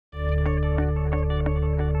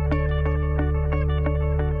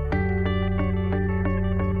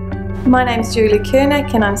My name's Julie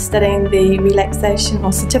Kernick and I'm studying the Relaxation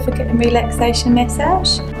or Certificate in Relaxation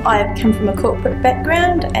Massage. I've come from a corporate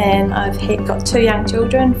background and I've got 2 young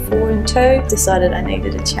children, 4 and 2. Decided I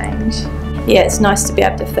needed a change. Yeah, it's nice to be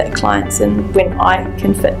able to fit clients in when I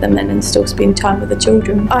can fit them in and still spend time with the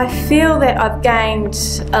children. I feel that I've gained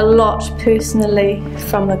a lot personally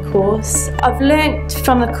from the course. I've learnt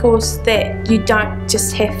from the course that you don't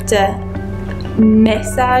just have to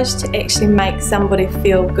massage to actually make somebody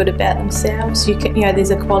feel good about themselves. There's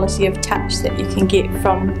a quality of touch that you can get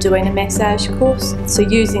from doing a massage course. So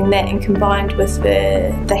using that and combined with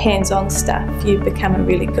the hands-on stuff, you become a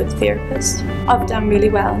really good therapist. I've done really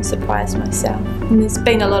well and surprised myself. And there's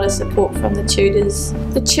been a lot of support from the tutors.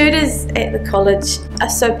 The tutors at the college are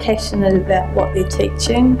so passionate about what they're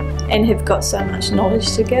teaching and have got so much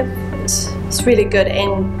knowledge to give. It's really good,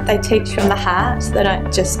 and they teach from the heart. They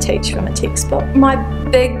don't just teach from a textbook. My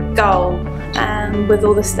big goal with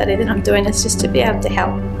all the study that I'm doing is just to be able to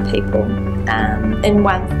help people in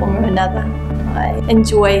one form or another. I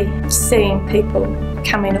enjoy seeing people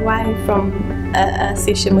coming away from a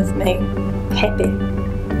session with me happy.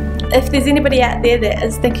 If there's anybody out there that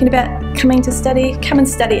is thinking about coming to study, come and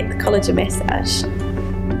study at the College of Massage.